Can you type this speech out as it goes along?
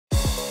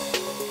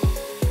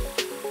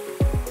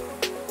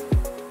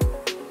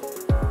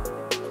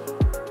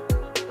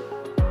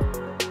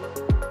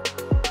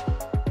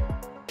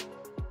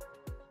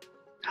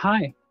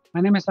Hi,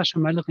 my name is Sascha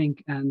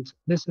Möllering, and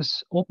this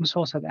is Open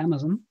Source at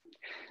Amazon,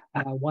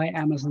 why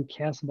Amazon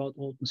cares about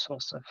open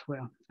source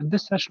software. And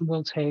this session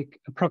will take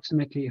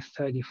approximately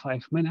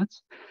 35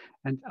 minutes.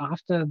 And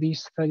after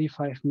these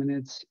 35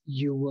 minutes,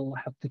 you will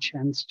have the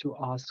chance to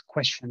ask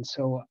questions.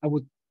 So I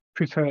would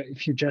prefer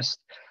if you just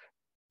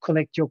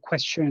collect your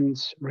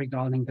questions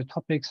regarding the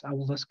topics I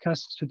will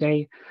discuss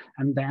today.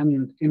 And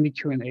then in the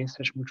Q&A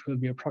session, which will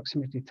be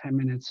approximately 10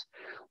 minutes,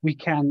 we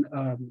can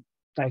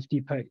dive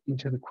deeper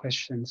into the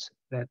questions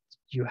that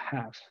you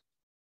have.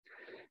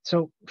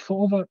 So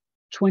for over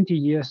 20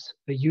 years,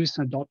 the use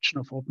and adoption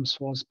of open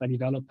source by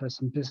developers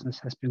and business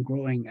has been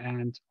growing,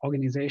 and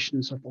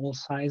organizations of all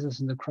sizes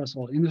and across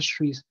all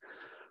industries,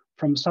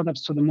 from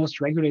startups to the most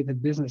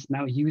regulated business,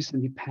 now use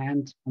and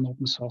depend on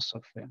open source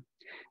software.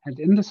 And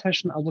in this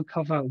session, I will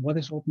cover what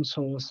is open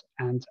source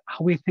and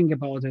how we think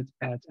about it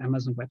at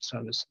Amazon Web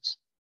Services.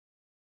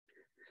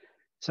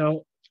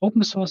 So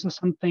open source is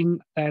something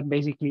that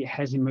basically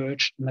has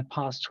emerged in the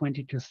past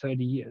 20 to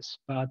 30 years.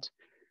 But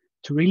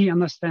to really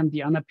understand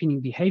the underpinning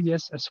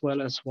behaviors as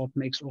well as what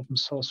makes open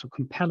source so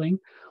compelling,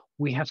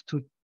 we have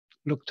to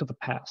look to the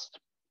past.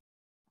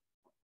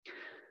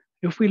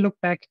 If we look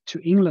back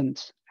to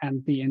England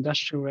and the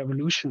Industrial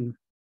Revolution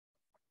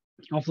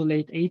of the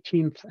late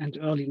 18th and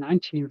early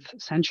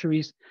 19th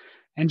centuries,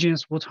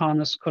 engineers would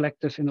harness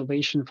collective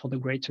innovation for the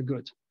greater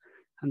good.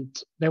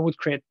 And they would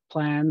create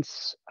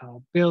plans,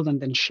 build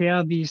and then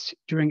share these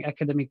during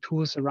academic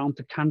tours around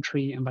the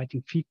country,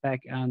 inviting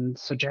feedback and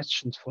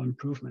suggestions for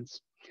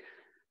improvements.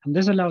 And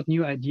this allowed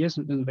new ideas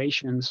and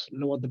innovations,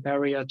 lowered the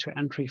barrier to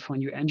entry for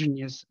new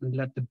engineers, and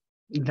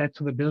led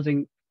to the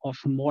building of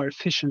more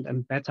efficient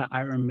and better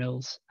iron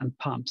mills and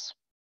pumps.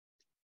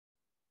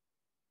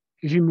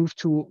 If you move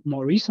to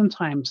more recent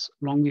times,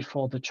 long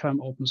before the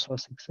term open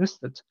source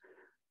existed,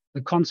 the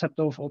concept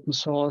of open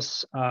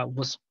source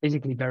was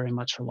basically very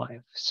much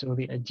alive. So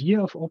the idea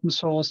of open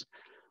source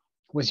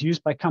was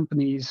used by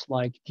companies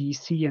like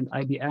DC and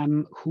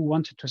IBM who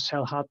wanted to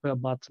sell hardware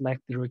but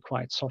lacked the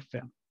required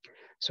software.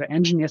 So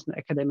engineers and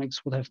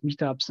academics would have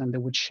meetups and they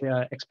would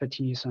share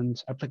expertise and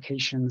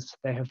applications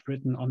they have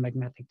written on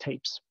magnetic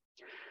tapes.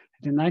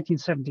 And in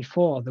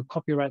 1974, the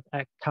Copyright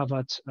Act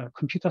covered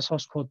computer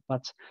source code,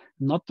 but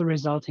not the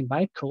resulting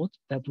bytecode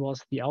that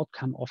was the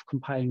outcome of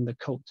compiling the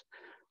code.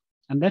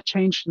 And that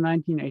changed in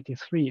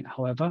 1983,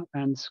 however,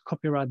 and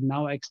copyright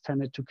now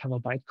extended to cover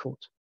bytecode.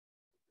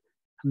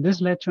 And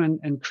this led to an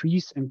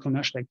increase in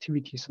commercial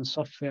activities and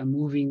software,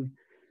 moving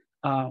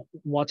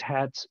what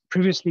had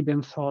previously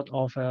been thought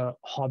of a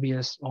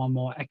hobbyist or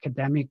more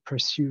academic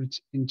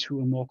pursuit into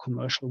a more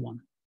commercial one.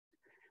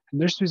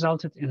 And this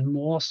resulted in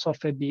more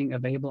software being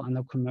available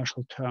under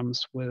commercial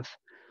terms, with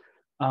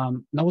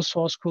no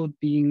source code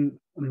being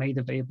made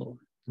available.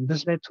 And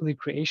this led to the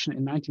creation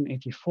in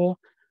 1984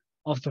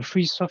 of the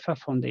Free Software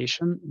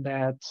Foundation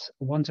that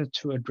wanted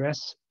to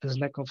address this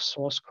lack of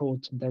source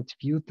code that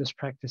viewed this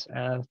practice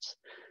as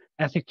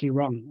ethically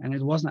wrong. And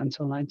it wasn't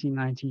until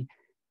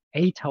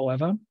 1998,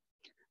 however,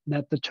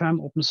 that the term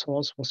open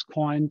source was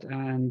coined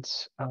and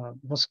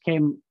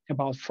came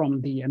about from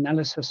the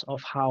analysis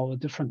of how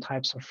different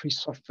types of free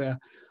software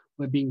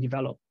were being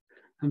developed.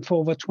 And for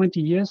over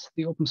 20 years,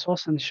 the Open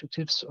Source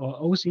Initiatives,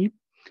 or OSI,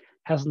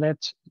 has led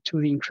to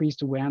the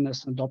increased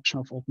awareness and adoption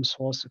of open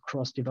source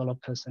across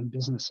developers and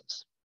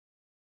businesses.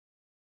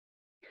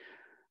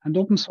 And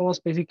open source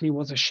basically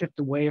was a shift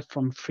away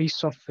from free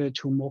software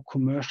to a more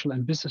commercial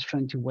and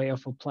business-friendly way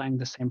of applying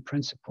the same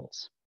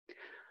principles.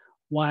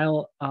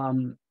 While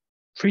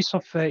free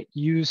software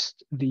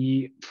used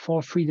the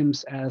 4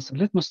 freedoms as a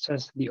litmus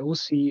test, the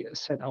OC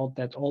set out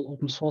that all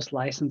open source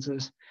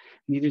licenses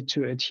needed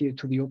to adhere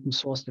to the open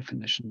source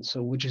definition,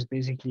 so which is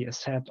basically a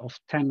set of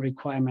 10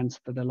 requirements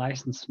that a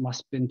license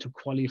must be to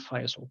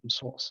qualify as open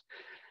source.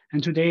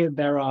 And today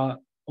there are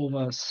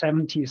over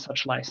 70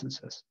 such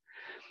licenses.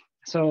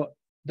 So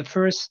the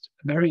first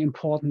very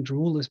important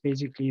rule is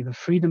basically the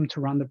freedom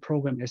to run the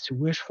program as you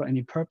wish for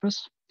any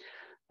purpose,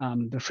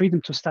 the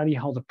freedom to study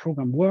how the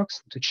program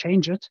works, to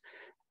change it,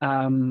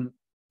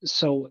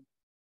 so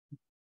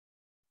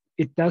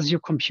it does your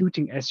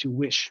computing as you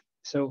wish.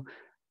 So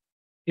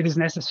it is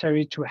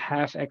necessary to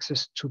have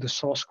access to the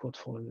source code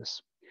for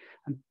this.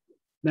 And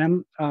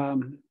then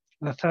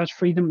the third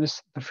freedom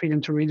is the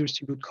freedom to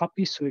redistribute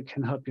copies so you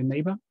can help your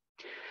neighbor,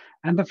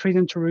 and the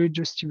freedom to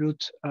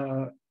redistribute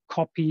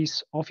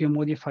copies of your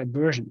modified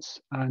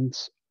versions. And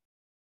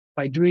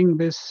by doing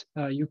this,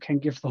 you can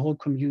give the whole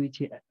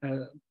community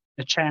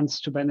a chance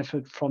to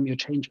benefit from your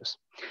changes.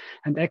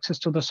 And access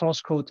to the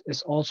source code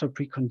is also a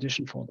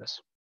precondition for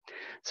this.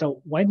 So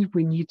why did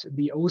we need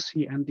the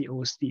OC and the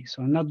OSD?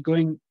 So I'm not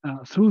going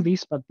through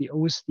these, but the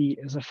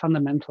OSD is a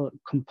fundamental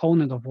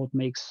component of what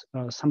makes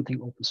something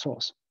open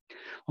source.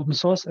 Open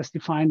source, as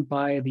defined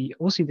by the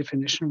OC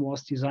definition,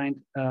 was designed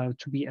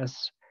to be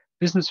as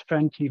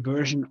business-friendly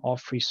version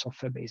of free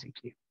software,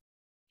 basically.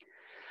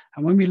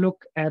 And when we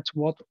look at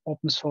what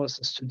open source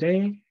is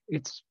today,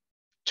 it's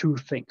 2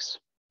 things.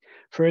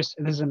 First,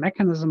 it is a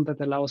mechanism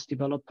that allows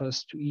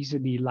developers to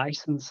easily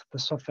license the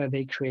software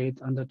they create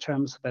under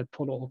terms that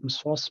follow open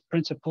source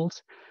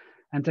principles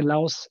and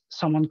allows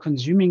someone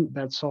consuming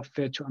that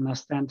software to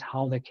understand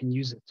how they can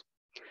use it.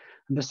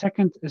 And the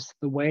second is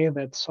the way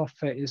that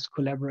software is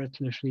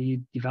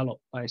collaboratively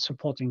developed by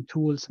supporting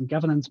tools and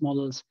governance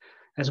models,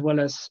 as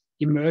well as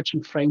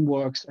emerging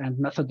frameworks and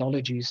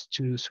methodologies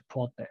to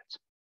support that.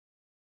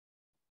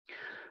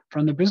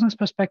 From the business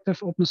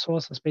perspective, open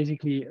source is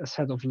basically a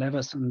set of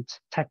levers and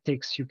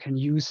tactics you can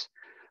use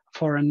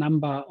for a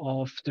number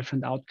of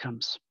different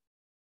outcomes.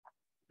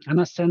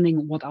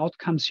 Understanding what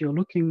outcomes you're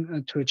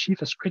looking to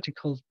achieve is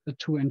critical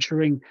to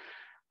ensuring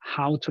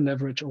how to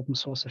leverage open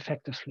source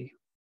effectively.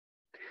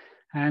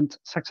 And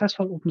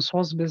successful open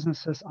source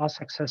businesses are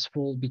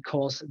successful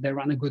because they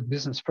run a good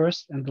business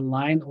first and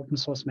align open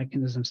source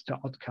mechanisms to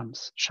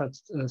outcomes,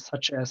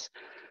 such as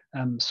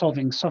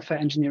solving software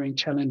engineering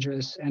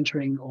challenges,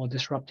 entering or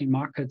disrupting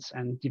markets,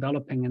 and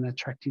developing and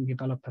attracting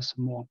developers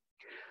more.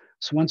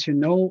 So once you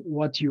know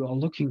what you are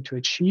looking to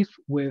achieve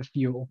with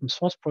your open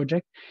source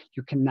project,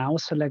 you can now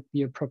select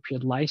the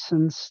appropriate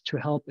license to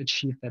help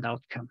achieve that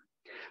outcome.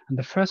 And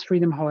the first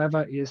freedom,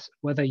 however, is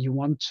whether you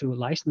want to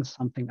license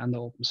something under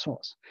open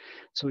source.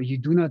 So you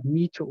do not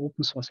need to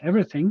open source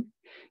everything.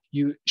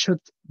 You should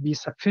be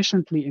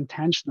sufficiently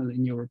intentional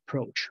in your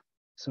approach.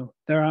 So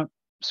there are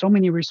so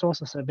many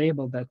resources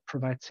available that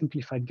provide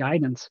simplified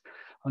guidance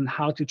on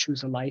how to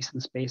choose a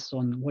license based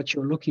on what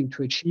you're looking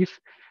to achieve,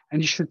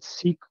 and you should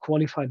seek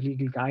qualified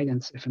legal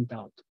guidance if in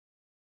doubt.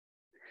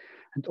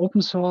 And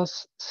open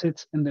source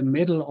sits in the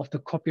middle of the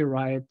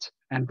copyright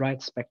and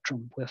rights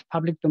spectrum, with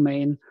public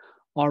domain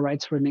or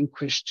rights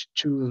relinquished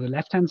to the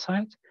left-hand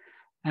side,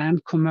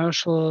 and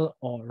commercial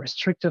or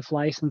restrictive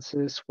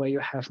licenses where you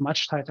have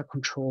much tighter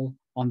control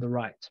on the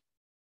right.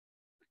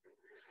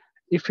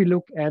 If we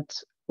look at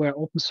where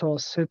open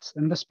source sits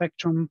in the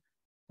spectrum,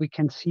 we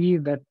can see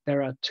that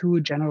there are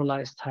two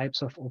generalized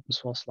types of open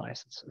source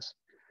licenses.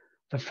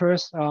 The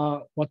first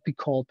are what we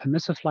call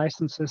permissive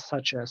licenses,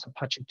 such as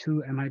Apache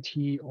 2,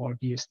 MIT, or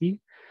BSD.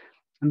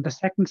 And the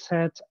second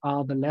set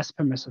are the less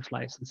permissive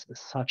licenses,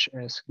 such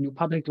as GNU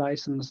Public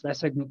License,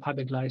 Lesser GNU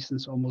Public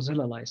License, or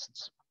Mozilla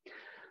License.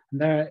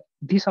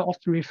 These are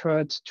often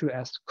referred to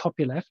as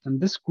copyleft, and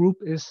this group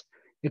is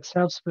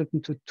itself split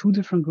into two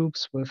different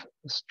groups with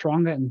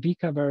stronger and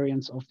weaker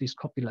variants of these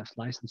copyleft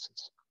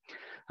licenses.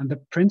 And the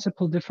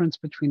principal difference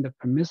between the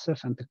permissive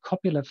and the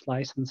copyleft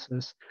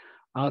licenses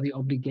are the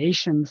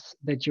obligations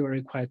that you are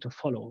required to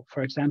follow.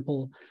 For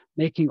example,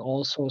 making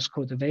all source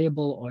code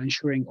available or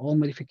ensuring all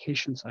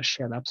modifications are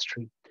shared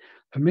upstream.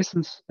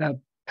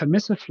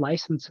 Permissive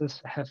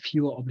licenses have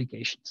fewer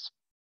obligations.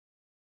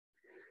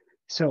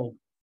 So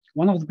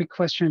one of the big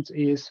questions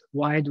is,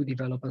 why do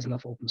developers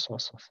love open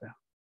source software?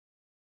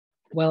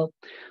 Well,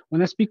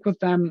 when I speak with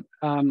them,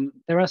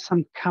 there are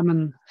some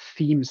common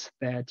themes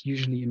that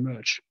usually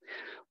emerge.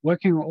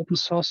 Working on open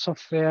source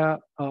software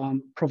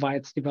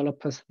provides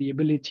developers the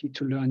ability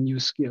to learn new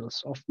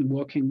skills, often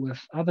working with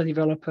other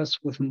developers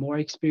with more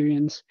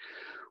experience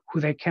who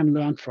they can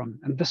learn from.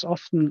 And this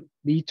often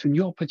leads to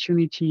new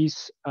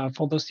opportunities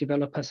for those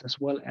developers, as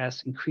well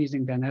as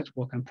increasing their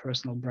network and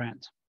personal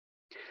brand.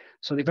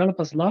 So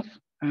developers love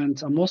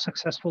and are more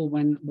successful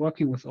when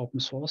working with open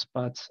source,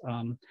 but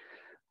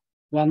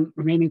one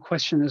remaining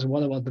question is,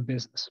 what about the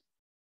business?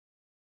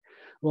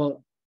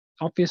 Well,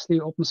 obviously,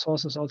 open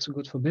source is also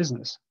good for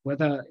business,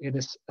 whether it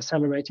is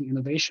accelerating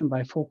innovation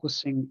by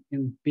focusing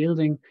in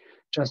building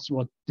just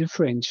what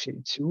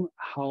differentiates you,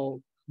 how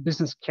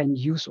business can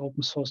use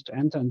open source to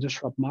enter and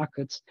disrupt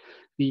markets,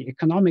 the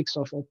economics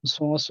of open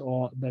source,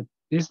 or that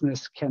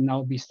business can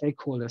now be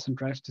stakeholders and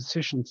drive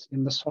decisions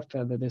in the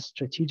software that is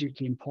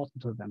strategically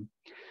important to them.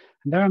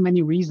 And there are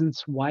many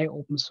reasons why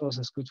open source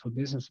is good for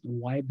business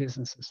and why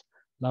businesses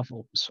love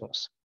open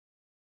source.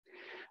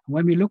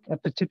 When we look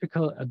at the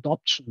typical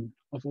adoption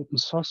of open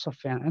source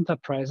software in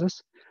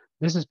enterprises,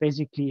 this is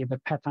basically the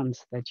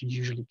patterns that you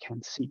usually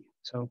can see.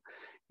 So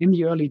in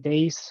the early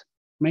days,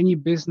 many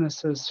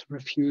businesses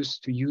refuse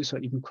to use or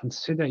even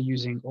consider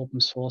using open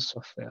source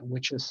software,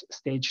 which is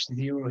stage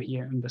 0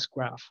 here in this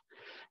graph.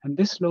 And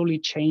this slowly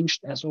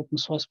changed as open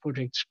source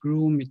projects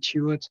grew,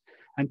 matured,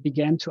 and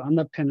began to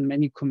underpin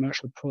many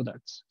commercial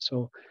products.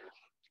 So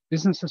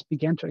businesses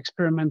began to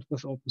experiment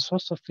with open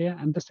source software,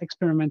 and this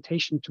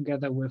experimentation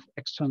together with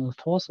external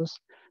forces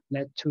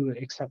led to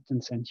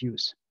acceptance and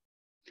use.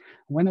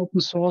 When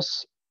open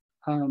source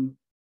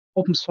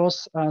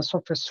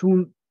software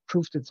soon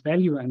proved its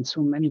value, and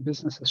so many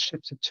businesses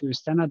shifted to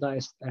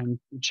standardized and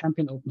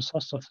champion open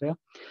source software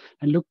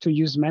and looked to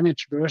use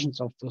managed versions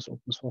of those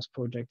open source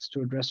projects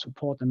to address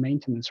support and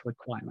maintenance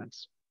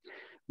requirements.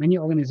 Many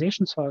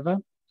organizations, however,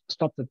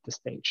 stopped at this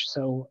stage.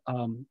 So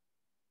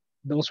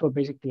those were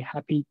basically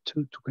happy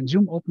to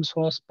consume open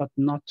source, but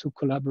not to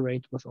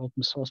collaborate with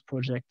open source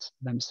projects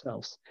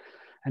themselves.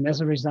 And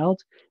as a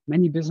result,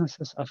 many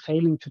businesses are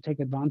failing to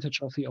take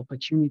advantage of the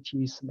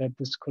opportunities that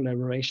this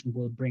collaboration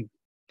will bring.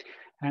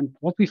 And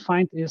what we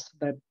find is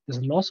that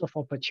this loss of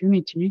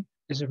opportunity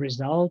is a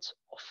result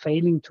of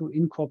failing to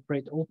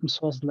incorporate open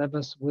source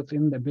levers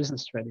within their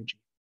business strategy.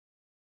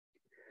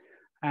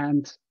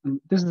 And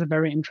this is a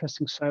very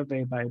interesting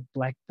survey by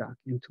Black Duck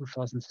in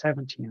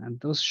 2017. And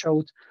those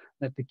showed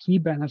that the key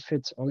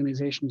benefits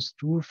organizations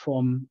drew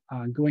from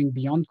going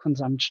beyond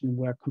consumption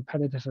were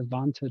competitive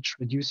advantage,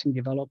 reducing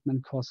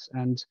development costs,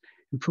 and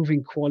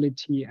improving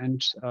quality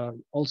and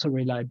also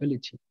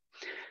reliability.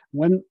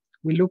 When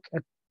we look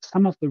at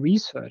some of the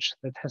research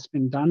that has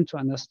been done to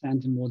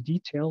understand in more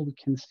detail, we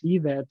can see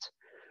that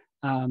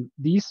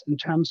these, in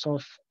terms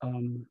of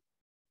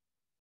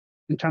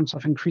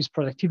increased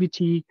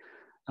productivity,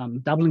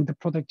 doubling the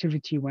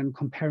productivity when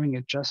comparing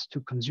it just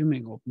to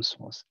consuming open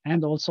source,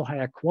 and also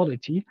higher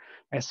quality,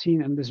 as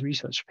seen in this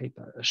research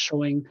paper,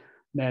 showing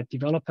that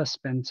developers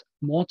spend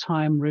more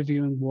time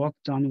reviewing work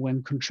done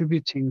when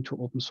contributing to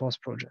open source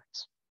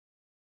projects.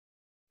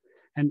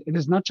 And it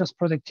is not just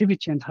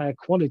productivity and higher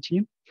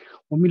quality.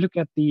 When we look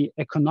at the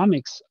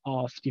economics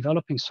of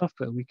developing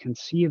software, we can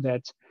see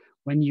that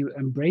when you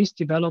embrace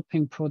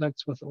developing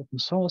products with open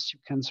source, you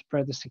can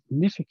spread a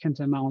significant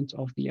amount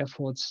of the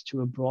efforts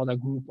to a broader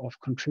group of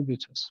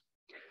contributors.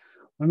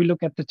 When we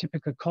look at the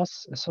typical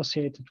costs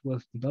associated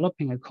with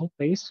developing a code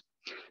base,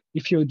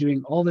 if you're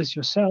doing all this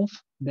yourself,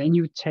 then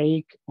you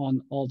take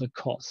on all the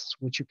costs,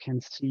 which you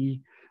can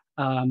see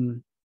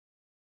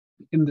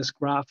in this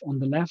graph on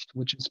the left,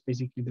 which is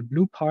basically the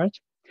blue part.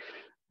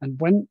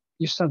 And when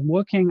you start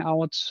working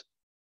out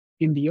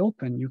in the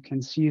open, you can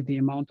see the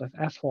amount of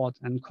effort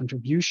and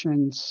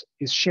contributions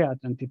is shared,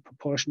 and the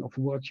proportion of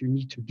work you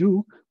need to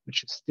do,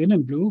 which is still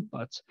in blue,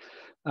 but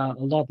a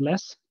lot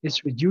less,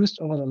 is reduced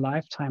over the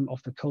lifetime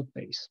of the code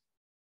base.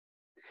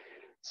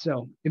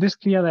 So it is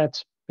clear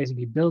that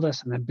basically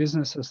builders and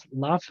businesses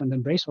love and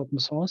embrace open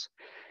source,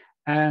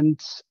 and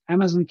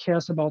Amazon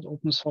cares about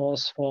open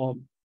source for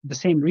the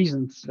same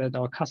reasons that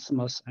our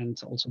customers and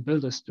also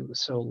builders do.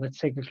 So let's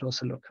take a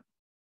closer look.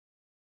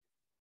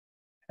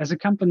 As a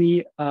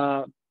company,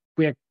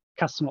 we are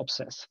customer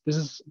obsessed.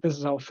 This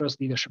is our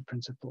first leadership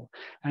principle.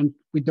 And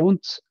we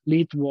don't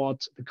lead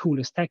what the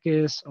coolest tech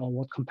is, or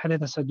what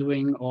competitors are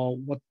doing, or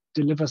what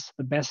delivers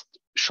the best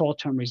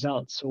short-term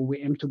results. So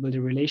we aim to build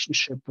a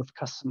relationship with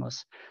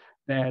customers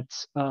that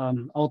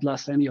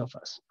outlasts any of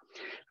us.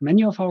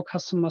 Many of our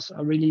customers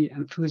are really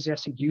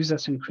enthusiastic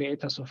users and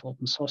creators of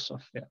open source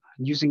software,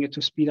 and using it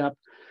to speed up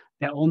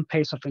their own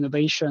pace of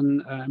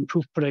innovation,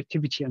 improve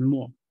productivity, and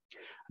more.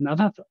 And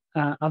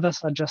others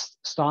are just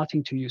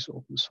starting to use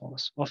open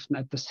source, often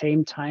at the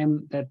same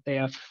time that they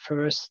are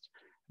first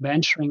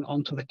venturing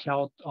onto the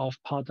cloud of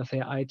part of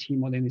their IT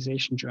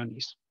modernization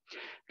journeys.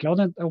 Cloud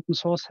and open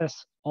source has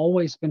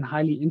always been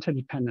highly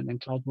interdependent,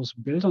 and cloud was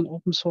built on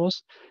open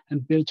source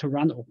and built to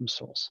run open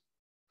source.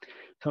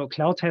 So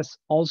cloud has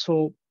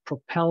also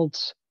propelled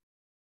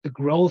the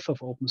growth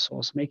of open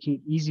source, making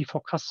it easy for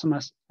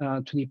customers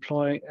to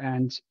deploy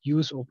and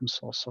use open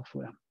source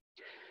software.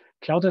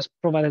 Cloud has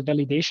provided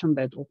validation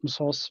that open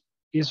source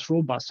is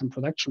robust and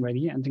production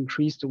ready, and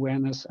increased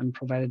awareness and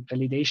provided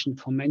validation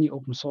for many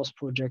open source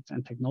projects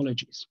and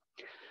technologies.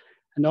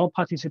 And our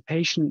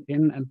participation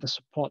in and the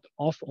support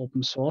of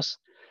open source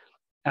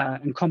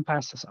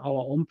encompasses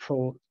our own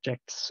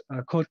projects,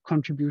 code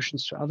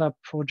contributions to other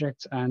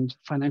projects, and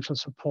financial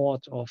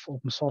support of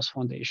open source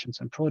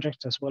foundations and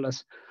projects, as well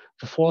as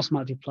the force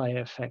multiplier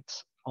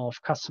effects of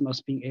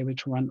customers being able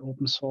to run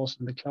open source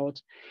in the cloud,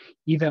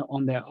 either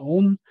on their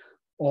own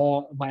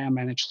or via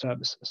managed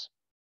services.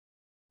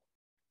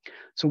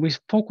 So we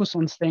focus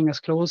on staying as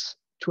close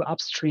to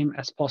upstream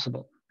as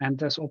possible.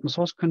 And as open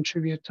source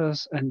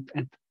contributors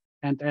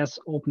and as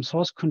open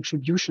source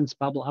contributions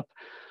bubble up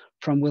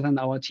from within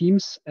our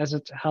teams, as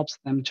it helps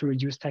them to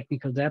reduce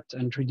technical debt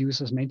and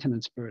reduces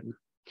maintenance burden.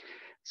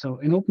 So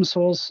in open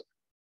source,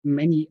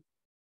 many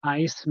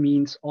eyes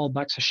means all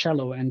bugs are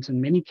shallow, and in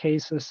many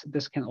cases,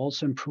 this can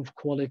also improve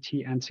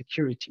quality and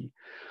security.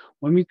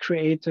 When we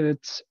created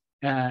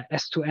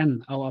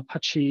S2N, our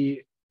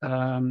Apache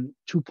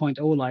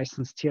 2.0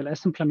 licensed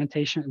TLS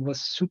implementation, it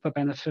was super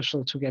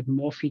beneficial to get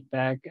more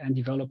feedback and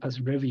developers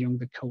reviewing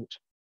the code.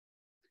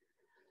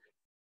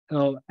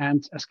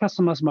 And as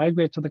customers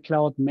migrate to the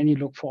cloud, many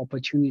look for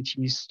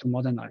opportunities to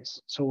modernize.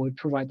 So we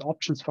provide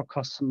options for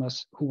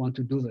customers who want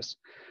to do this.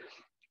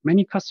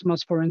 Many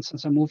customers, for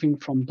instance, are moving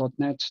from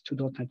 .NET to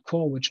 .NET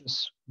Core, which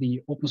is the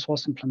open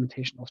source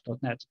implementation of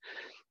 .NET.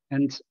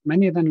 And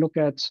many then look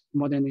at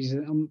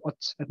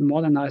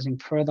modernizing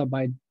further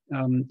by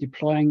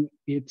deploying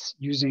it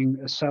using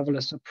a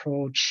serverless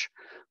approach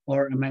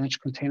or a managed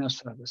container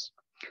service.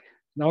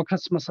 And our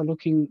customers are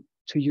looking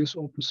to use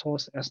open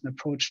source as an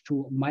approach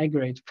to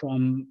migrate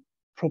from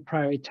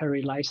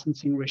proprietary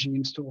licensing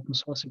regimes to open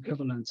source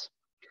equivalents.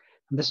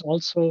 And this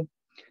also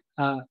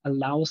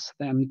allows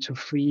them to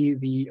free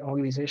the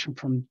organization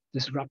from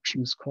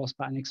disruptions caused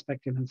by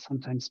unexpected and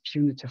sometimes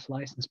punitive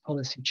license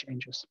policy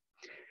changes.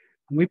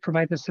 And we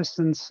provide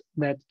assistance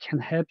that can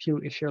help you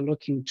if you're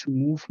looking to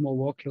move more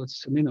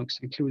workloads to Linux,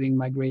 including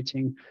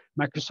migrating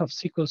Microsoft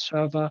SQL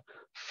Server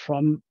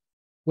from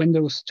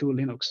Windows to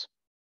Linux.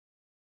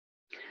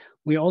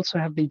 We also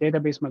have the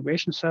database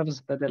migration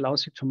service that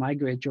allows you to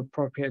migrate your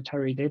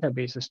proprietary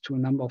databases to a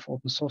number of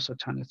open source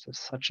alternatives,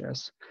 such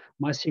as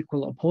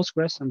MySQL or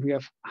Postgres, and we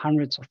have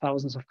hundreds of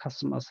thousands of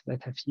customers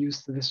that have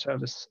used this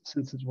service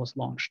since it was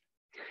launched.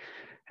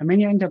 And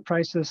many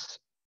enterprises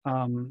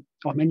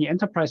or many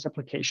enterprise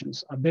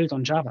applications are built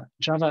on Java.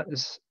 Java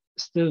is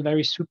still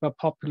very super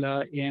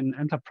popular in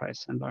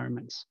enterprise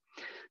environments.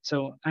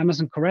 So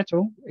Amazon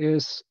Corretto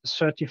is a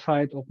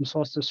certified open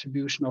source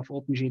distribution of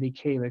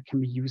OpenJDK that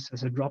can be used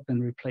as a drop-in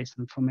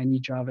replacement for many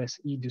Java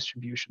SE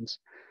distributions,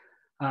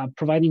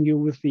 providing you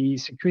with the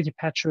security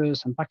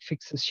patches and bug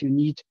fixes you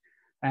need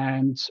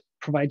and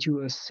provide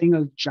you a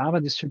single Java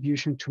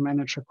distribution to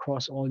manage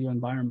across all your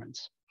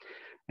environments.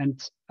 And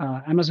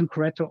Amazon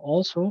Corretto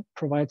also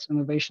provides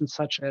innovations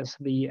such as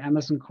the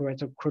Amazon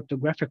Corretto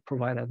cryptographic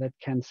provider that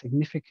can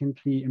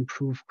significantly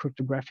improve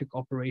cryptographic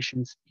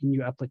operations in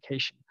your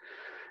application.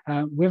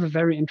 We have a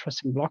very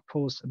interesting blog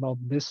post about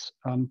this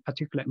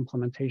particular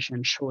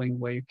implementation, showing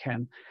where you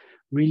can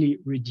really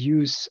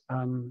reduce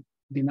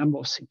the number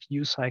of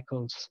CPU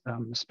cycles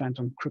spent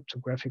on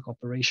cryptographic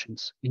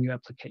operations in your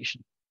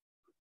application.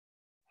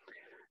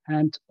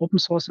 And open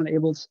source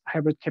enables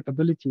hybrid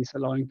capabilities,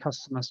 allowing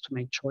customers to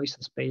make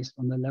choices based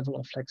on the level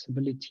of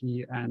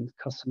flexibility and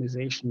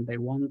customization they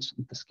want,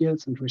 and the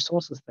skills and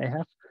resources they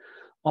have,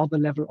 or the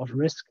level of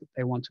risk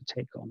they want to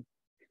take on.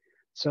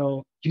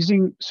 So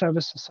using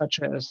services such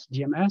as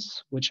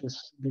DMS, which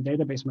is the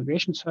database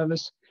migration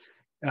service,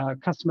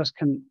 customers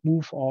can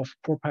move off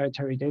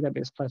proprietary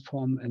database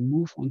platform and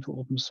move onto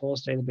open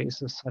source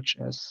databases such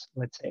as,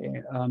 let's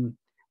say,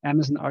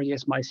 Amazon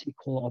RDS, MySQL,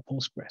 or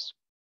Postgres.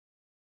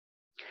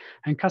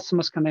 And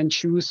customers can then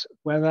choose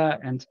whether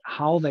and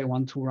how they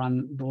want to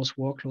run those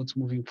workloads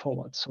moving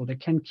forward. So they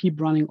can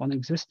keep running on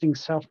existing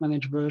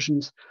self-managed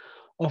versions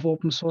of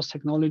open source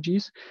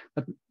technologies,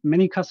 but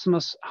many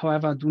customers,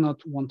 however, do not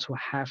want to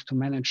have to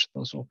manage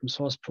those open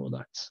source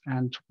products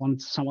and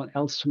want someone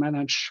else to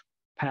manage,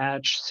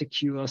 patch,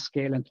 secure,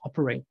 scale, and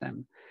operate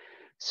them.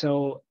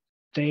 So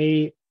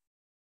they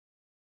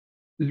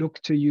look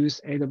to use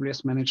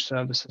AWS managed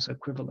services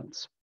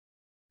equivalents.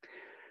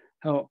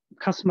 Now,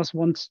 customers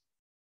want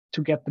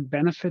to get the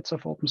benefits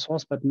of open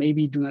source, but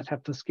maybe do not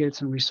have the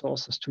skills and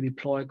resources to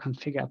deploy,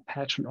 configure,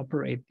 patch, and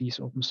operate these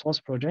open source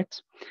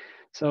projects.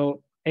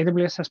 So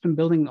AWS has been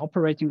building and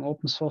operating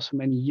open source for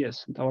many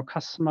years, and our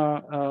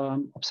customer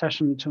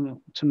obsession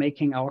to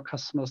making our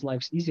customers'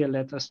 lives easier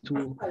led us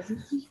to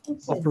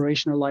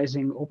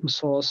operationalizing open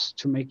source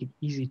to make it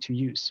easy to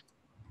use.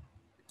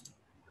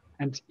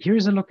 And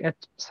here's a look at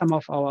some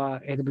of our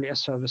AWS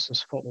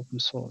services for open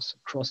source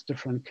across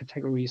different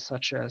categories,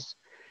 such as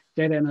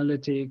data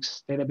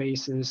analytics,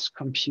 databases,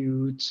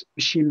 compute,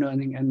 machine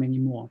learning, and many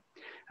more.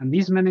 And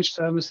these managed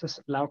services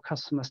allow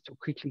customers to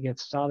quickly get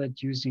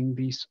started using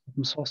these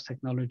open source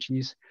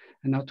technologies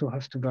and not to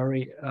have to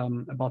worry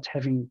about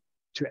having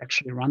to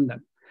actually run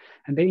them.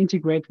 And they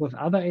integrate with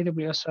other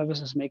AWS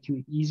services, making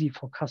it easy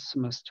for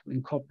customers to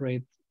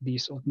incorporate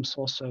these open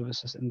source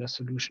services in their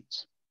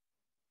solutions.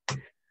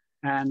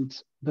 And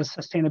the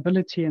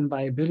sustainability and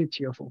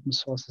viability of open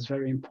source is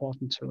very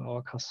important to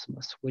our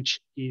customers,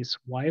 which is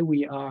why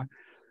we are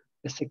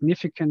a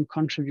significant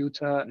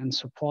contributor and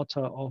supporter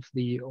of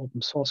the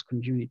open source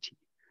community.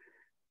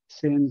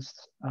 Since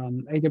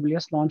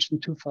AWS launched in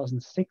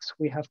 2006,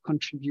 we have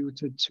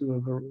contributed to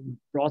a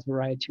broad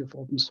variety of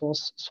open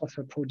source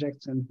software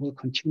projects and will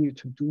continue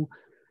to do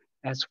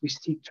as we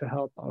seek to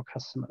help our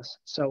customers.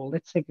 So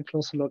let's take a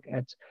closer look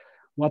at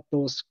what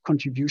those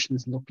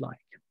contributions look like.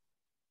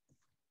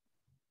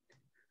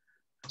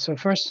 So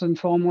first and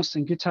foremost,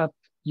 in GitHub,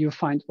 you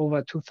find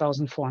over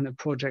 2,400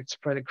 projects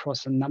spread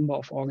across a number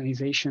of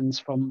organizations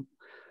from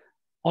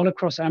all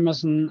across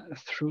Amazon,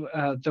 through,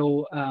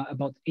 though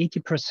about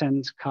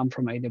 80% come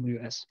from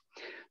AWS.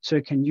 So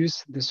you can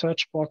use the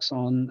search box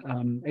on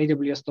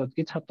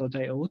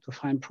aws.github.io to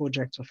find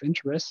projects of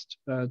interest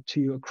to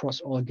you across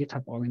all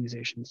GitHub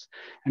organizations.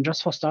 And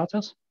just for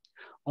starters,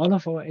 all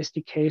of our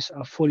SDKs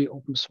are fully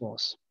open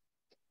source.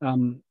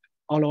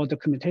 All our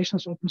documentation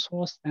is open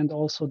source, and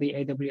also the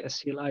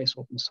AWS CLI is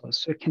open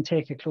source. So you can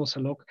take a closer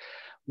look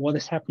what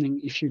is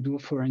happening if you do,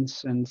 for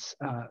instance,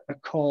 a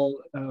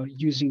call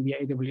using the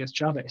AWS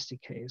Java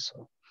SDK.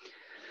 So,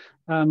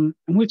 and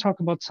we'll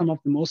talk about some of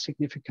the most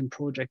significant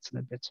projects in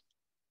a bit.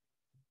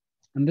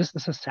 And this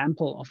is a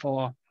sample of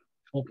our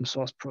open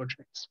source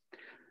projects.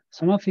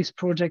 Some of these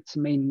projects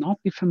may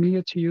not be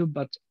familiar to you,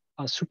 but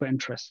are super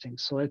interesting.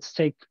 So let's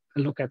take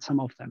a look at some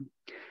of them.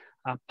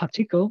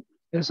 Particle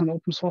is an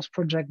open source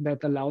project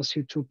that allows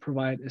you to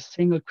provide a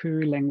single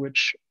query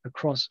language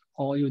across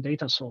all your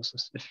data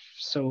sources.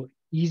 So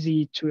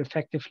easy to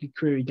effectively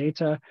query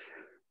data,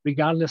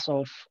 regardless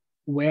of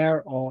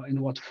where or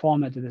in what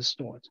format it is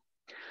stored.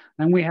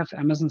 Then we have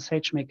Amazon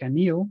SageMaker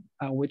Neo,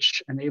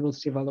 which enables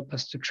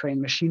developers to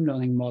train machine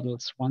learning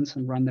models once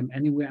and run them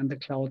anywhere in the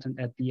cloud and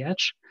at the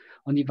edge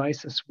on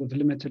devices with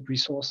limited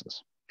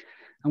resources.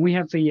 And we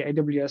have the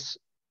AWS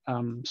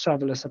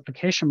serverless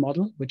application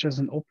model, which is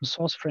an open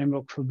source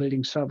framework for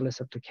building serverless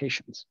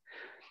applications.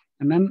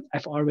 And then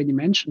I've already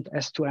mentioned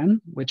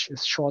S2N, which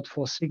is short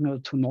for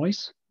signal to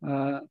noise,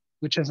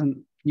 which is a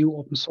new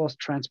open source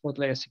transport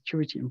layer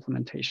security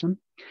implementation.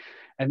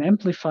 And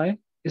Amplify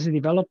is a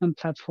development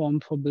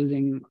platform for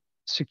building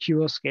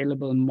secure,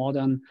 scalable,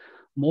 modern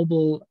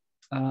mobile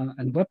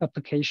and web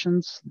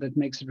applications that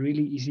makes it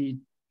really easy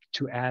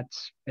to add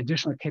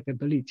additional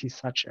capabilities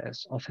such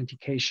as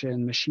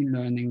authentication, machine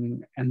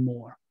learning, and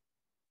more.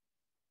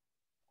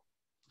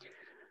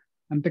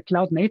 And the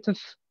Cloud Native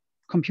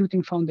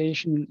Computing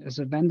Foundation is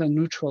a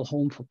vendor-neutral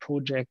home for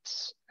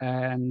projects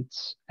and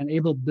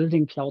enable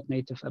building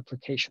cloud-native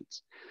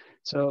applications.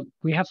 So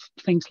we have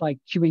things like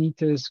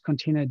Kubernetes,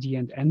 Containerd,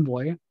 and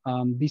Envoy.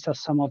 These are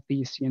some of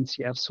the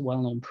CNCF's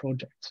well-known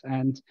projects.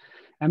 And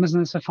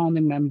Amazon is a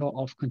founding member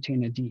of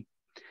Containerd.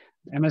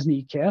 Amazon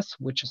EKS,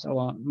 which is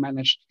our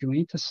managed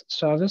Kubernetes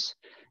service,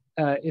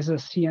 is a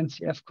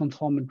CNCF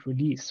conformant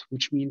release,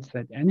 which means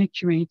that any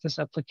Kubernetes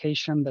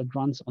application that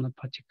runs on a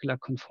particular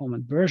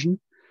conformant version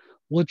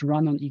would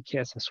run on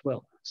EKS as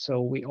well.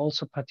 So we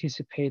also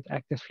participate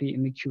actively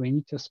in the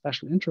Kubernetes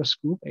Special Interest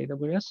Group,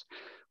 AWS,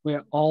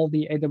 where all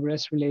the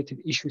AWS related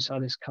issues are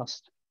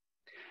discussed.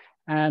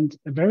 And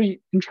a very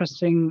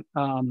interesting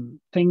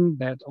thing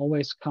that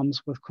always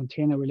comes with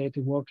container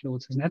related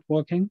workloads is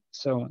networking.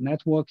 So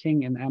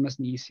networking in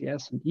Amazon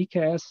ECS and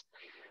EKS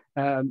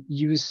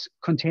use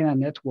container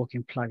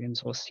networking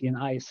plugins or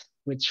CNIs,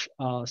 which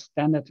are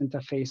standard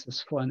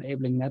interfaces for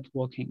enabling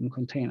networking in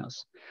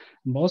containers.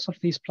 Most of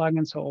these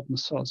plugins are open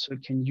source, so you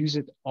can use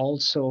it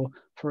also,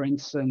 for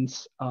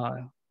instance,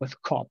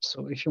 with COPS.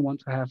 So if you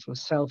want to have a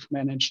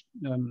self-managed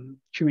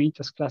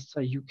Kubernetes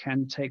cluster, you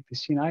can take the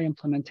CNI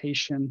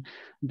implementation,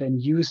 then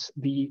use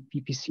the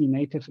VPC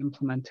native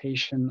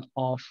implementation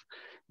of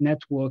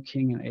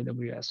networking in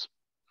AWS.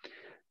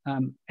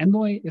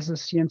 Envoy is a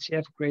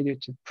CNCF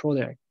graded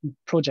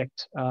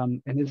project,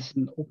 and it is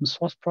an open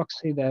source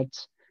proxy that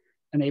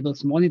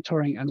enables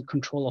monitoring and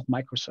control of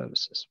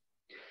microservices.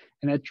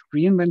 And at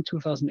reInvent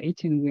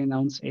 2018, we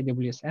announced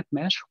AWS App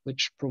Mesh,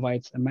 which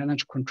provides a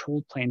managed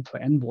control plane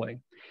for Envoy.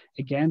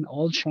 Again,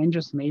 all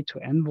changes made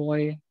to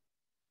Envoy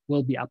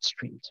will be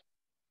upstreamed.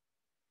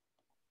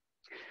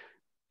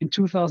 In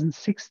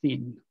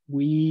 2016,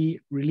 we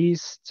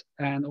released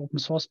an open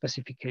source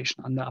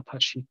specification under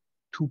Apache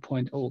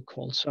 2.0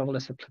 called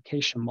Serverless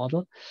Application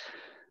Model,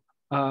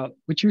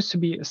 which used to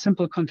be a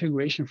simple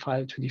configuration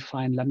file to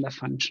define Lambda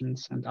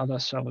functions and other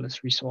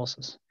serverless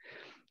resources.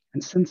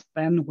 And since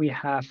then, we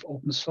have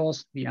open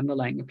sourced the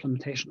underlying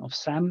implementation of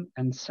SAM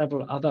and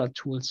several other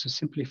tools to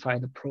simplify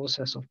the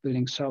process of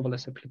building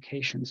serverless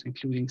applications,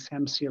 including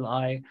SAM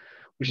CLI,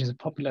 which is a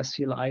popular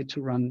CLI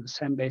to run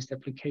SAM-based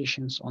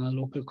applications on a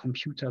local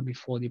computer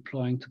before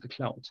deploying to the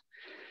cloud.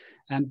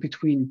 And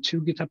between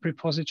two GitHub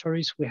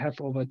repositories, we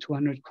have over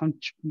 200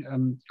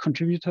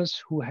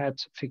 contributors who had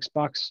fixed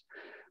bugs,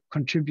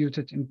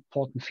 contributed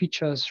important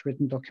features,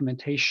 written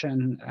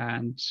documentation,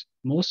 and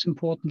most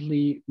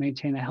importantly,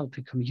 maintain a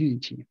healthy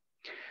community.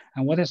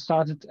 And what has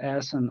started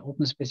as an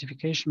open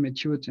specification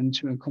matured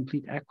into a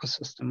complete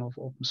ecosystem of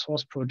open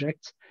source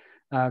projects,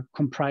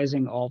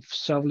 comprising of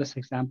serverless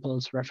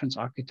examples, reference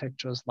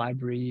architectures,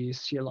 libraries,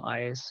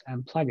 CLIs,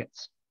 and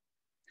plugins.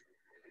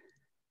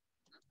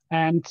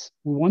 And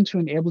we want to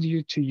enable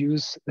you to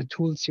use the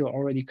tools you're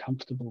already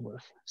comfortable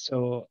with.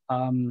 So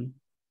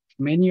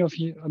many of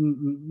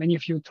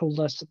you told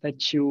us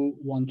that you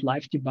want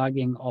live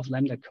debugging of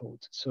Lambda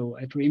code. So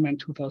at reInvent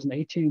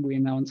 2018, we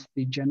announced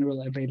the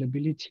general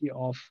availability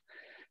of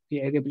the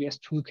AWS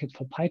toolkit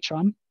for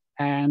PyCharm.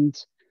 And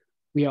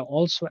we are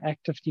also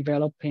active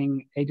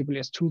developing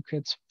AWS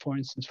toolkits, for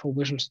instance, for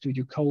Visual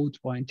Studio Code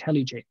or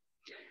IntelliJ.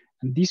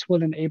 And these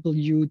will enable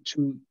you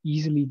to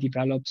easily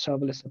develop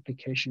serverless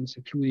applications,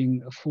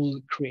 including a full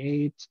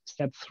create,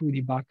 step through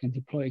debug, and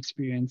deploy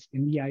experience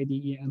in the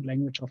IDE and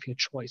language of your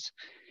choice,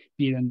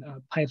 be it in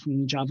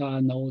Python,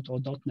 Java, Node, or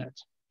 .NET.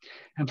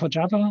 And for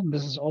Java,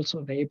 this is also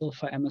available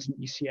for Amazon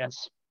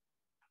ECS.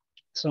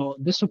 So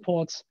this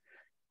supports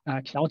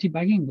cloud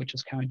debugging, which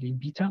is currently in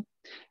beta.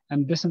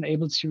 And this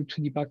enables you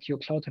to debug your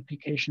cloud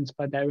applications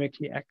by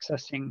directly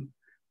accessing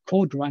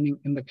code running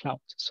in the cloud.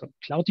 So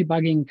cloud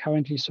debugging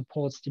currently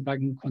supports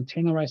debugging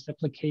containerized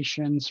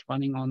applications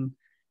running on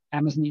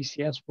Amazon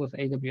ECS with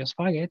AWS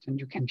Fargate, and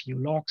you can view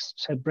logs,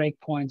 set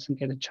breakpoints, and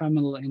get a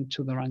terminal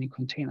into the running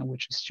container,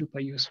 which is super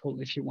useful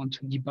if you want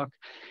to debug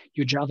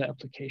your Java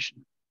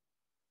application.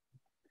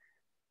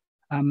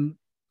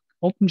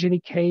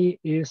 OpenJDK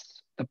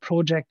is the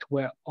project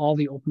where all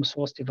the open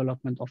source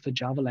development of the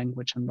Java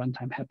language and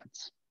runtime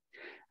happens.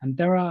 And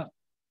there are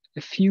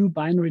a few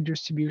binary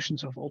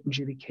distributions of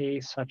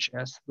OpenJDK, such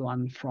as the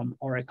one from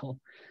Oracle.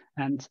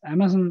 And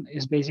Amazon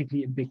is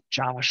basically a big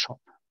Java shop.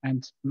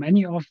 And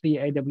many of the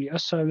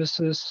AWS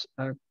services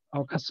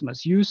our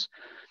customers use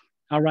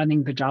are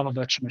running the Java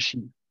virtual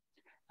machine.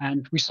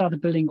 And we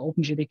started building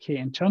OpenJDK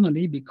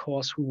internally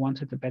because we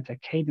wanted a better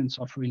cadence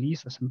of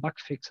releases and bug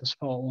fixes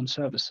for our own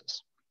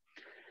services.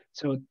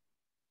 So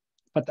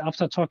But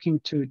after talking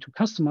to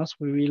customers,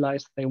 we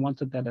realized they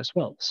wanted that as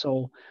well.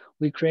 So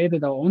we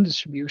created our own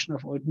distribution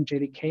of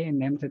OpenJDK and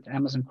named it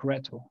Amazon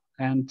Corretto.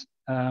 And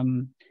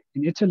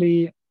in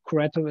Italy,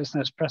 Corretto is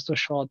an espresso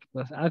shot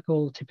with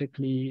alcohol.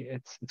 Typically,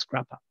 it's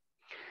grappa.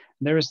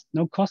 There is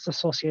no cost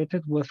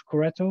associated with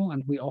Corretto,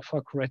 and we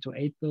offer Corretto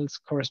 8 builds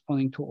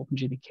corresponding to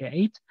OpenJDK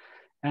 8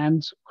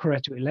 and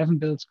Corretto 11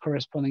 builds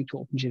corresponding to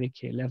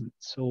OpenJDK 11.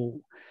 So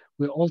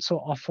we also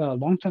offer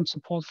long-term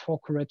support for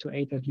Corretto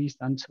 8 at least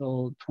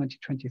until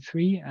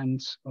 2023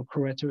 and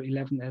Corretto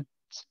 11 at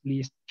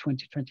least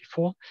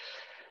 2024.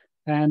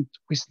 And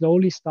we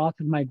slowly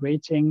started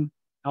migrating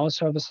our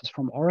services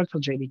from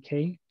Oracle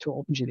JDK to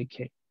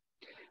OpenJDK.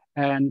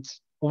 And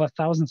over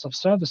thousands of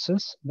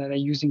services that are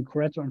using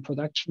Corretto in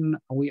production,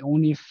 we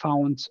only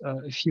found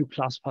a few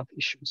class path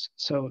issues.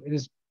 So it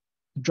is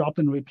a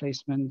drop-in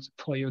replacement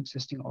for your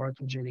existing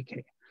Oracle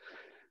JDK.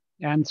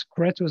 And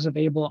Corretto is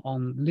available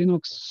on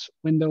Linux,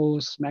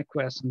 Windows,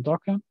 macOS, and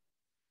Docker,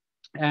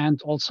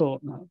 and also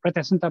Red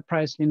Hat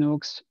Enterprise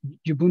Linux,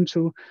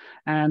 Ubuntu.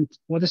 And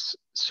what is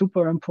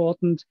super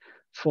important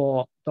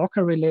for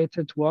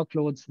Docker-related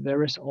workloads,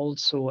 there is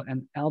also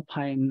an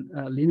Alpine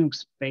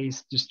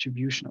Linux-based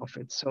distribution of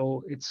it.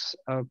 So it's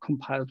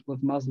compiled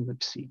with muzzle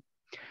libc.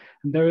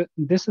 And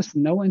this is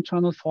no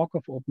internal fork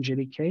of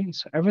OpenJDK.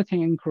 So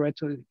everything in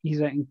Corretto is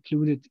either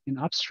included in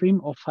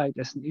upstream or filed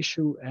as an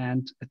issue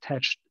and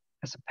attached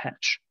as a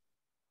patch.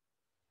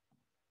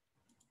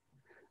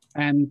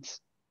 And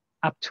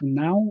up to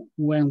now,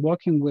 when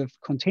working with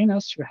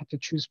containers, you had to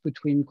choose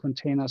between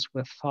containers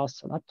with fast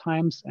setup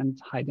times and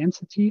high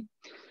density,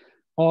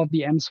 or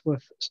VMs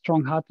with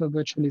strong hardware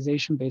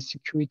virtualization-based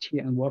security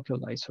and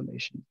workload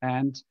isolation.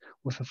 And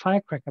with a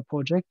Firecracker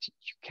project,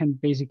 you can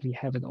basically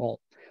have it all.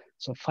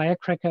 So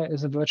Firecracker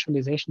is a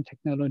virtualization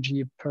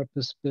technology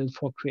purpose-built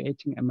for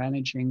creating and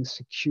managing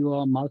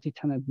secure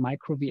multi-tenant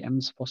micro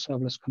VMs for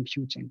serverless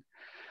computing,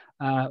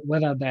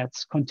 whether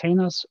that's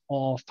containers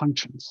or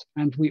functions,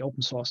 and we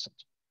open source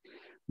it.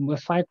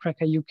 With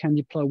Firecracker, you can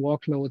deploy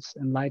workloads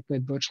in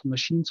lightweight virtual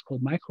machines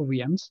called micro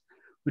VMs,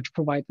 which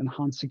provide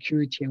enhanced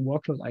security and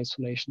workload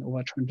isolation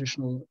over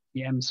traditional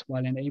VMs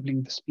while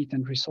enabling the speed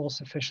and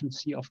resource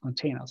efficiency of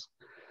containers.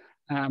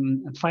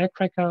 And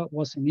Firecracker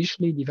was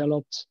initially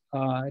developed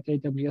at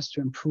AWS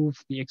to improve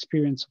the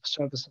experience of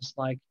services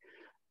like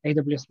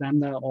AWS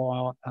Lambda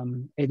or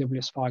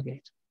AWS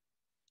Fargate.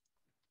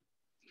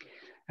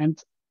 And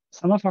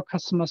some of our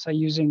customers are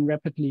using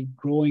rapidly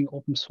growing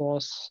open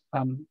source,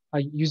 are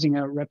using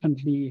a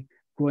rapidly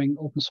growing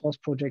open source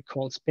project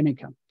called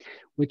Spinnaker,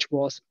 which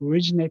was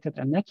originated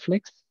at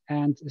Netflix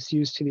and is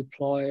used to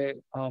deploy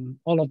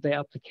all of their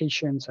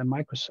applications and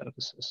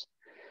microservices.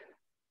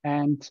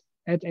 And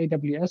at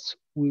AWS,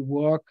 we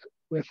work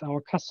with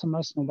our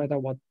customers no matter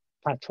what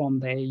platform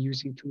they're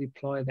using to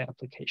deploy their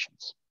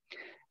applications.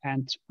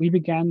 And we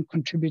began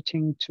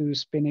contributing to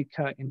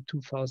Spinnaker in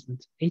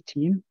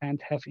 2018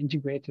 and have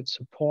integrated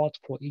support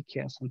for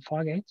EKS and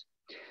Fargate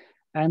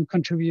and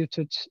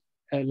contributed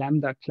a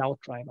Lambda cloud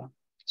driver.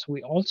 So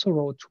we also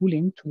wrote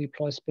tooling to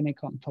deploy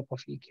Spinnaker on top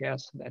of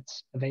EKS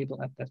that's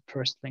available at that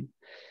first link.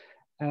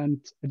 And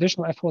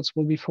additional efforts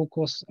will be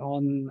focused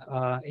on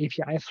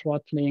API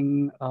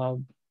throttling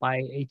by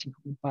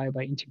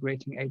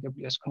integrating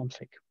AWS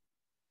config.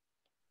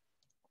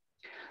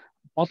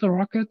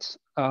 BottleRocket,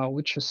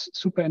 which is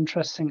super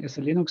interesting, is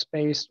a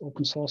Linux-based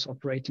open source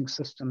operating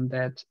system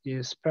that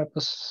is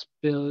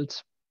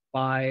purpose-built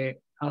by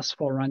us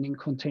for running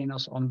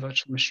containers on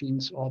virtual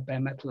machines or bare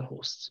metal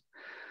hosts.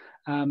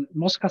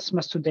 Most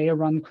customers today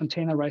run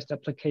containerized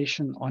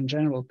application on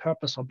general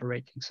purpose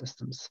operating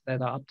systems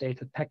that are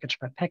updated package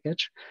by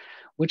package,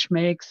 which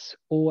makes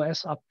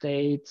OS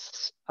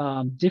updates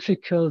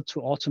difficult to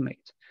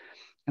automate.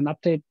 An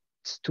update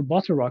to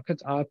BottleRocket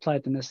are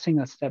applied in a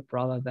single step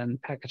rather than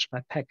package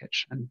by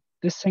package. And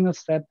this single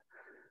step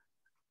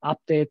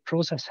update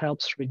process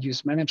helps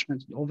reduce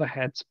management and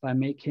overheads by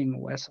making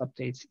OS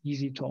updates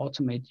easy to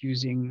automate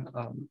using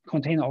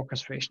container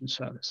orchestration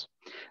service.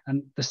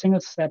 And the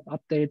single step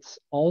updates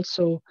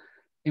also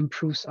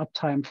improves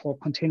uptime for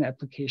container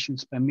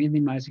applications by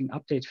minimizing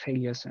update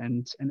failures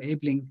and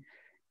enabling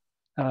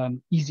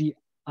easy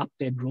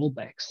update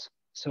rollbacks.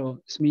 So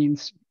this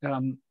means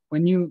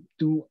when you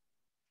do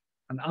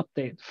an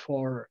update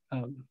for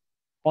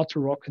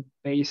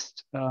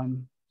BottleRocket-based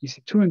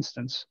EC2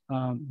 instance,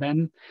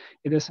 then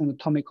it is an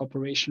atomic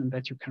operation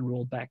that you can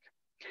roll back.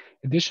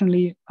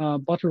 Additionally,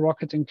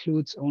 BottleRocket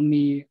includes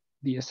only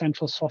the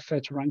essential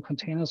software to run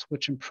containers,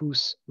 which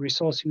improves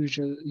resource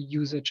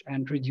usage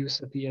and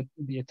reduces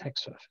the attack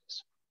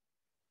surface.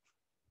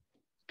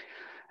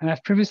 And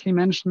I've previously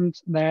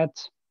mentioned that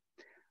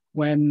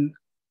when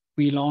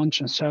we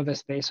launch a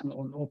service based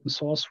on open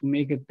source, we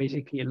make it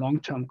basically a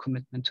long-term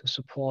commitment to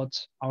support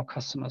our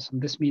customers.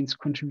 And this means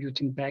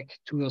contributing back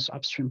to those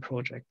upstream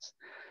projects.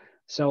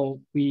 So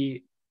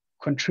we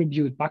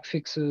contribute bug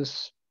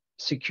fixes,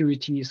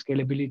 security,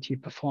 scalability,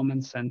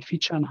 performance, and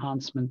feature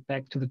enhancement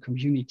back to the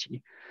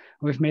community.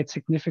 We've made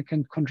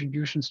significant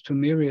contributions to a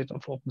myriad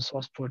of open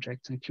source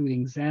projects,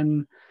 including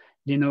Zen,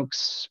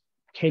 Linux,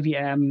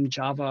 KVM,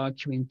 Java,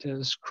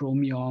 Quintus,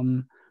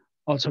 Chromium,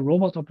 also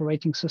robot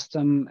operating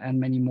system, and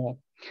many more.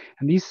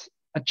 And these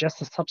are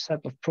just a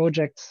subset of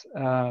projects,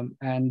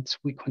 and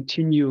we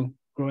continue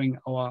growing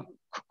our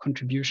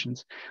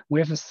contributions. We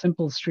have a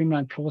simple,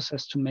 streamlined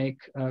process to make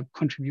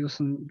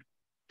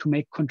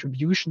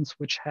contributions,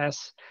 which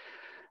has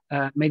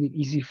made it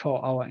easy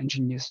for our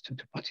engineers to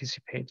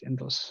participate in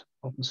those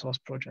open source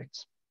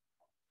projects.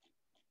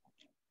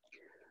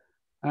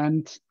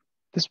 And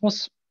this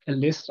was a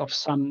list of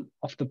some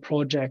of the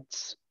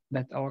projects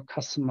that our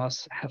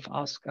customers have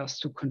asked us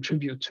to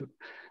contribute to.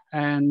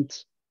 And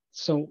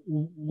so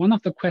one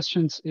of the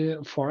questions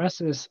for us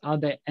is, are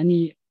there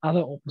any other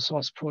open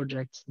source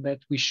projects that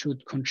we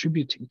should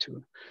contributing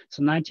to?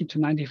 So 90 to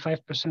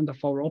 95% of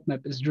our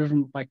roadmap is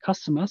driven by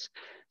customers.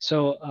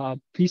 So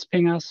please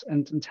ping us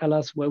and tell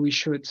us where we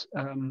should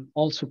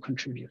also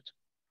contribute.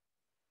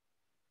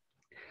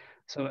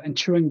 So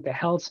ensuring the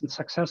health and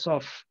success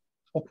of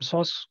open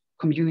source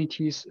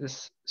communities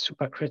is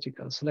super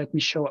critical. So let me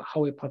show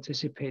how we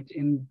participate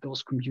in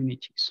those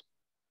communities.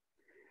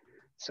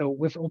 So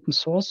with open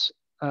source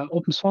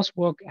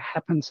work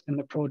happens in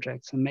the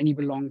projects, and many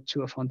belong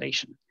to a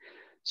foundation.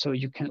 So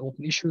you can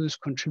open issues,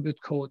 contribute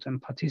code,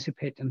 and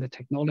participate in the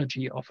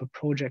technology of a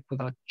project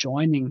without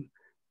joining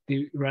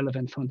the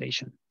relevant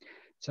foundation.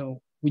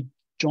 So we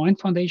join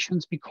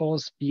foundations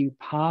because being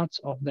part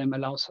of them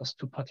allows us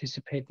to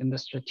participate in the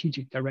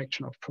strategic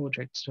direction of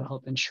projects to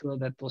help ensure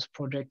that those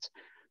projects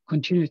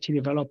continue to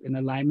develop in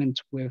alignment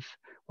with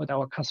what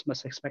our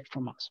customers expect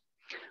from us.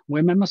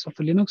 We're members of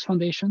the Linux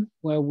Foundation,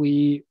 where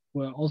we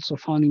were also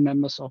founding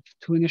members of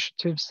two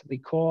initiatives, the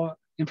Core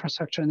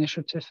Infrastructure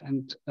Initiative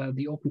and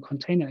the Open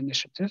Container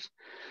Initiative.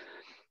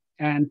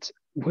 And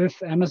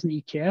with Amazon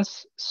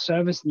EKS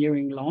service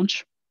nearing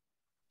launch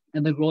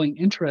and the growing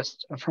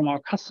interest from our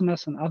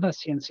customers and other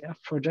CNCF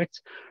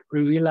projects, we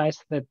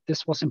realized that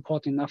this was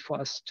important enough for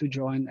us to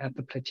join at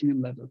the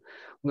Platinum level.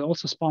 We're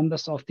also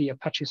sponsors of the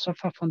Apache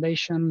Software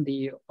Foundation,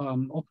 the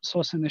Open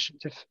Source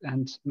Initiative,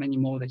 and many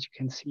more that you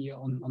can see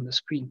on the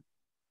screen.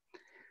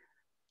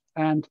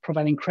 And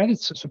providing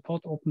credits to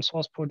support open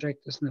source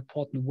project is an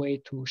important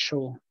way to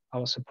show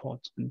our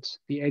support. And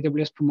the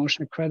AWS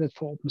Promotional Credit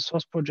for Open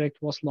Source Project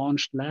was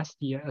launched last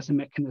year as a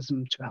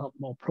mechanism to help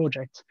more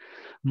projects.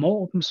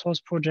 More open source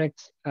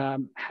projects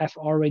have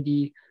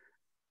already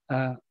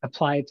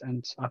applied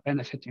and are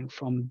benefiting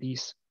from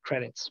these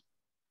credits.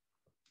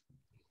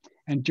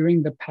 And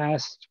during the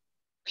past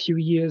few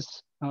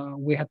years,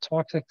 we had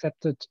talks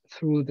accepted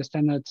through the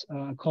standard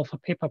call for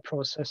paper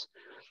process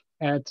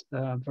at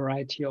a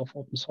variety of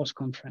open source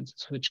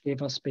conferences, which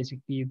gave us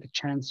basically the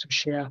chance to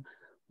share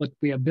what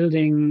we are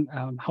building,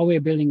 how we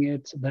are building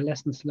it, the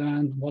lessons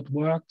learned, what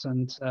worked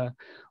and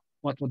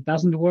what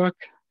doesn't work.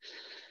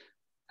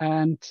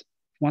 And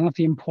one of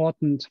the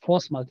important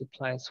force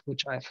multipliers,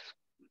 which I've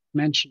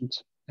mentioned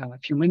a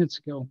few minutes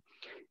ago,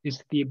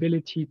 is the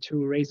ability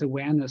to raise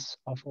awareness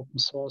of open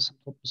source and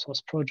open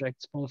source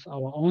projects, both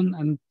our own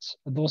and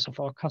those of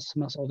our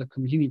customers or the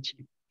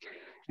community.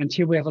 And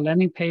here we have a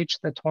landing page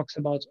that talks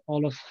about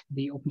all of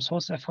the open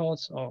source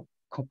efforts, or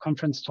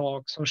conference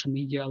talks, social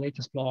media,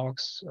 latest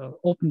blogs,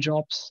 open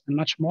jobs, and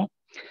much more.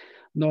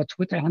 Our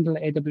Twitter handle,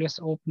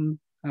 AWS Open,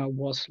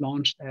 was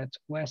launched at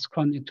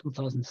OSCON in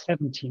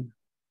 2017.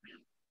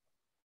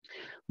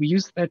 We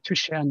use that to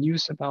share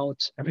news about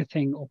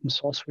everything open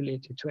source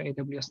related to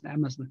AWS and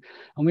Amazon.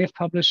 And we have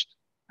published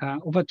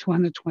over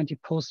 220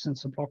 posts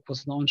since the blog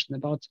was launched, and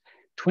about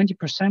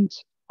 20%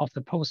 of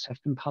the posts have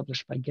been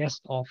published by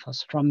guest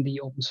authors from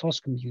the open source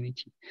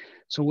community.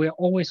 So we're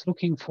always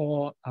looking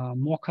for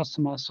more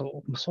customers or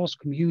open source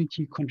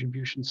community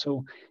contributions.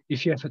 So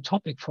if you have a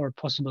topic for a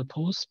possible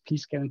post,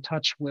 please get in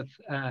touch with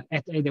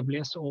at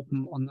AWS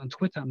Open on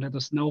Twitter and let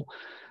us know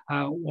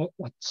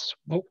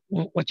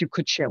what you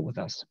could share with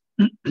us.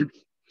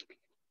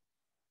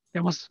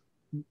 There was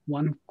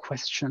one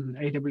question,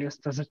 AWS,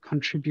 does it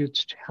contribute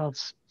to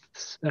health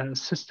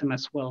system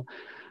as well?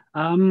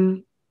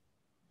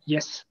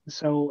 Yes,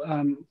 so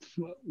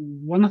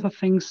one of the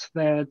things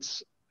that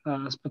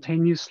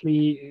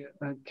spontaneously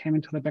came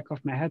into the back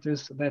of my head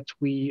is that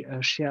we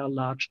share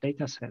large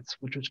data sets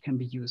which can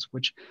be used,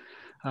 which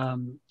a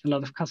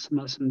lot of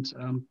customers and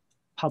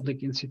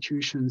public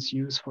institutions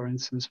use, for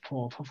instance,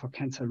 for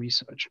cancer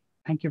research.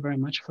 Thank you very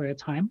much for your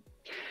time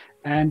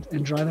and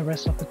enjoy the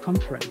rest of the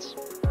conference.